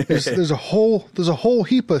 man. There's a whole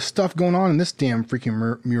heap of stuff going on in this damn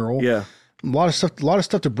freaking mural. Yeah, a lot of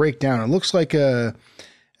stuff to break down. It looks like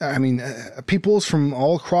peoples from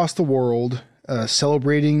all across the world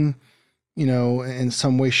celebrating, you know, in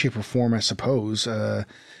some way, shape, or form, I suppose.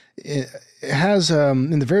 It has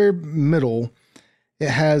in the very middle. It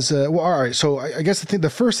has, all right. So I guess the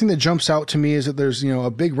first thing that jumps out to me is that there's, you know, a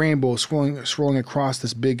big rainbow swirling across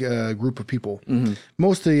this big group of people. Mm-hmm.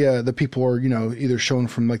 Most of the people are, you know, either shown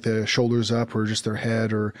from like the shoulders up or just their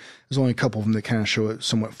head, or there's only a couple of them that kind of show it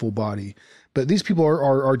somewhat full body. But these people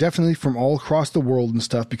are definitely from all across the world and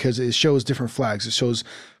stuff, because it shows different flags. It shows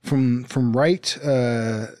from right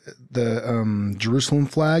the Jerusalem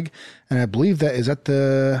flag, and I believe that is that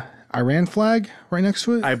the Iran flag right next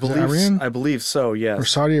to it. I believe so. Yes. Or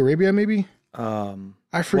Saudi Arabia, maybe.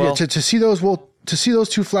 I forget. To see those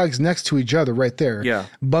two flags next to each other right there. Yeah.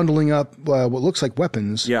 Bundling up what looks like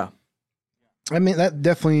weapons. Yeah. I mean, that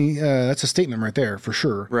definitely that's a statement right there for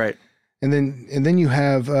sure. Right. And then you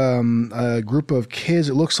have a group of kids.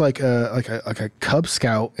 It looks like a Cub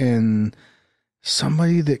Scout and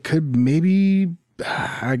somebody that could maybe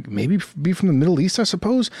be from the Middle East, I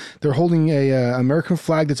suppose. They're holding a American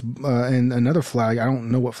flag that's and another flag. I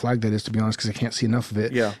don't know what flag that is, to be honest, because I can't see enough of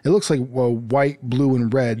it. Yeah. It looks like white, blue,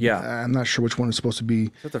 and red. Yeah. I'm not sure which one is supposed to be.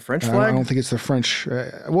 Is that the French flag? I don't think it's the French.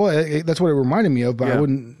 That's what it reminded me of, but yeah. I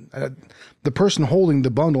wouldn't. The person holding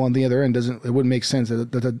the bundle on the other end it wouldn't make sense.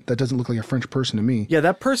 That doesn't look like a French person to me. Yeah,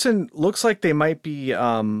 that person looks like they might be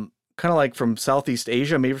kind of like from Southeast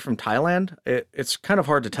Asia, maybe from Thailand. It's kind of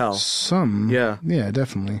hard to tell. Yeah,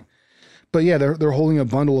 definitely. But yeah, they're holding a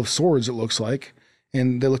bundle of swords, it looks like,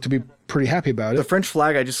 and they look to be pretty happy about it. The French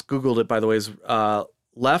flag, I just Googled it, by the way, is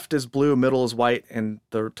left is blue, middle is white, and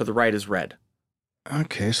to the right is red.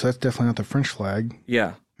 Okay, so that's definitely not the French flag.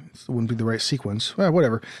 Yeah. It wouldn't be the right sequence. Well,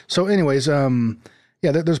 whatever. So anyways,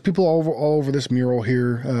 yeah, there's people all over this mural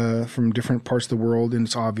here from different parts of the world, and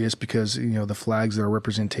it's obvious because, you know, the flags that are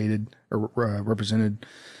represented,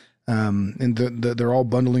 and they're all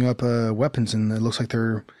bundling up weapons, and it looks like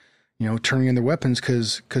they're, you know, turning in their weapons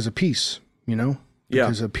because of peace, you know,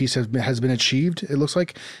 because peace has been achieved. It looks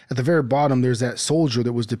like at the very bottom there's that soldier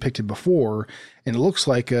that was depicted before, and it looks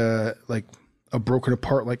like a broken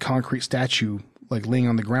apart like concrete statue, like laying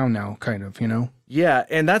on the ground now, kind of, you know? Yeah,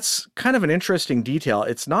 and that's kind of an interesting detail.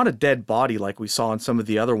 It's not a dead body like we saw in some of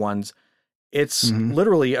the other ones. It's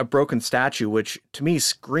literally a broken statue, which to me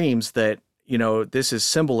screams that, you know, this is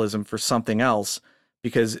symbolism for something else,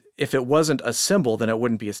 because if it wasn't a symbol, then it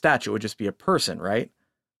wouldn't be a statue. It would just be a person, right?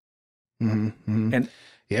 Mm-hmm. Mm-hmm. And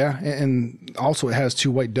yeah, and also it has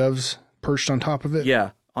two white doves perched on top of it. Yeah.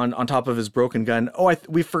 On top of his broken gun. Oh,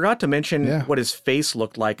 we forgot to mention what his face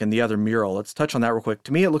looked like in the other mural. Let's touch on that real quick.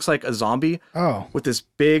 To me, it looks like a zombie with this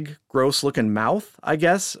big, gross-looking mouth, I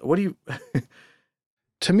guess. What do you...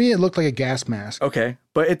 To me, it looked like a gas mask. Okay,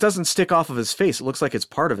 but it doesn't stick off of his face. It looks like it's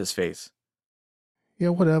part of his face. Yeah,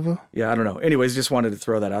 whatever. Yeah, I don't know. Anyways, just wanted to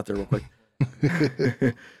throw that out there real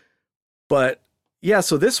quick. But... yeah,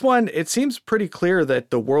 so this one, it seems pretty clear that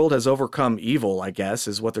the world has overcome evil, I guess,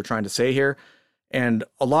 is what they're trying to say here. And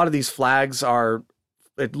a lot of these flags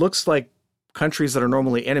it looks like countries that are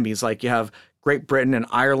normally enemies. Like you have Great Britain and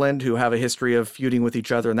Ireland, who have a history of feuding with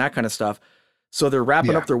each other and that kind of stuff. So they're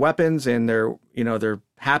wrapping up their weapons, and they're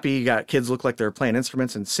happy. You got kids look like they're playing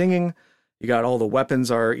instruments and singing. You got all the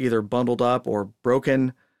weapons are either bundled up or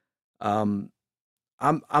broken. I'm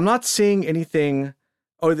not seeing anything.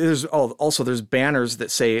 Oh, there's banners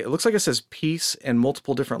that say, it looks like it says peace in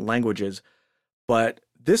multiple different languages, but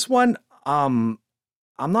this one, I'm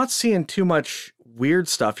not seeing too much weird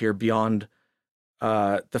stuff here beyond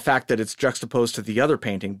the fact that it's juxtaposed to the other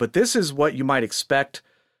painting. But this is what you might expect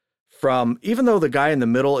from, even though the guy in the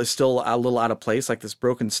middle is still a little out of place, like this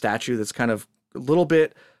broken statue that's kind of a little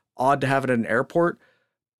bit odd to have it at an airport,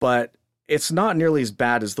 but it's not nearly as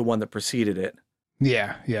bad as the one that preceded it.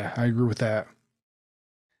 Yeah, I agree with that.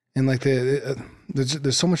 And like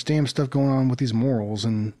there's so much damn stuff going on with these morals,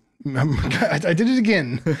 and I did it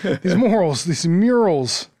again. These morals, these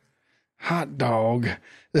murals, hot dog.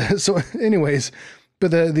 So, anyways,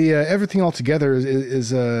 but the everything all together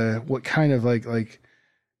is what kind of like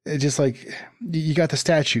it's just like you got the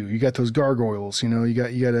statue, you got those gargoyles, you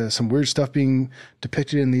got some weird stuff being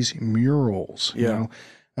depicted in these murals, you know.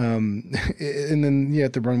 And then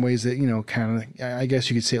at the runways that kind of, I guess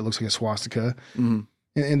you could say it looks like a swastika. Mm-hmm.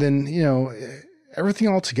 And then everything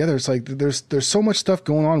all together, it's like there's so much stuff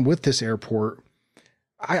going on with this airport.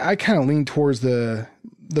 I kind of lean towards the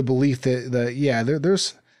belief that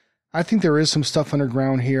there's I think there is some stuff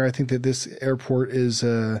underground here. I think that this airport is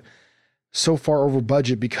so far over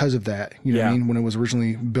budget because of that. You know what I mean? When it was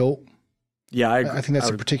originally built. Yeah, I think that's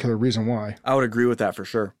a particular reason why. I would agree with that for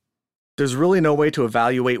sure. There's really no way to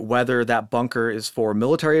evaluate whether that bunker is for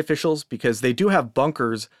military officials, because they do have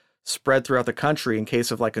bunkers spread throughout the country in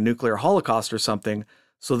case of like a nuclear holocaust or something,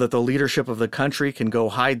 so that the leadership of the country can go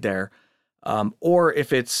hide there. Or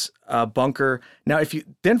if it's a bunker. Now,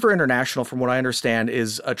 Denver International, from what I understand,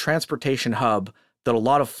 is a transportation hub that a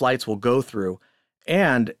lot of flights will go through,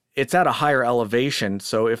 and it's at a higher elevation.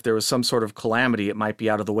 So if there was some sort of calamity, it might be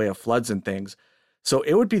out of the way of floods and things. So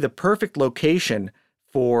it would be the perfect location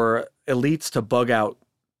for elites to bug out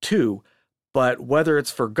to. But whether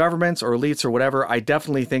it's for governments or elites or whatever, I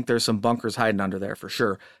definitely think there's some bunkers hiding under there for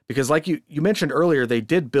sure. Because like you mentioned earlier, they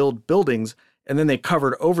did build buildings and then they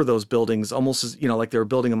covered over those buildings almost as, like they were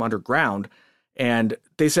building them underground. And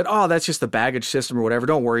they said, oh, that's just the baggage system or whatever.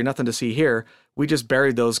 Don't worry, nothing to see here. We just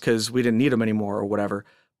buried those because we didn't need them anymore or whatever.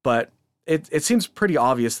 But it seems pretty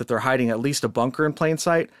obvious that they're hiding at least a bunker in plain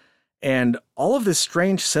sight. And all of this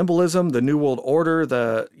strange symbolism, the New World Order,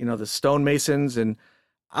 the stonemasons, and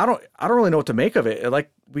I don't really know what to make of it. Like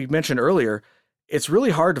we mentioned earlier, it's really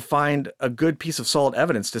hard to find a good piece of solid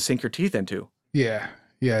evidence to sink your teeth into. Yeah,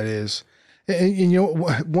 it is. And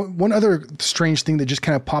one other strange thing that just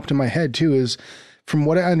kind of popped in my head too is, from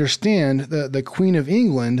what I understand, the Queen of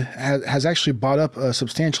England has actually bought up a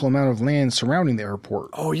substantial amount of land surrounding the airport.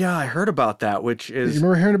 Oh yeah, I heard about that. Which is, you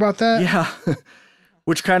remember hearing about that? Yeah,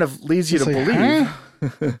 which kind of leads you to believe.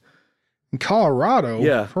 Huh? In Colorado?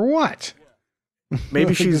 Yeah. For what?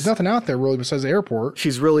 Maybe there's nothing out there really besides the airport.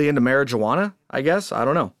 She's really into marijuana, I guess. I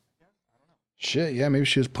don't know. Shit, yeah, maybe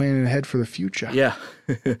she was planning ahead for the future. Yeah.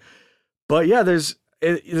 But yeah, there's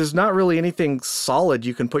not really anything solid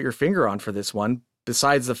you can put your finger on for this one,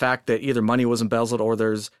 besides the fact that either money was embezzled or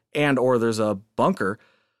there's a bunker.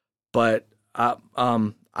 But I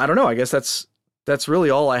don't know. I guess that's really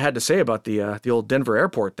all I had to say about the old Denver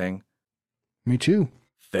airport thing. Me too.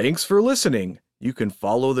 Thanks for listening. You can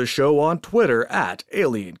follow the show on Twitter at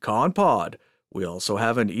AlienConPod. We also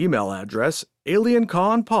have an email address,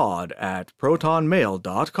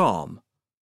 alienconpod@protonmail.com.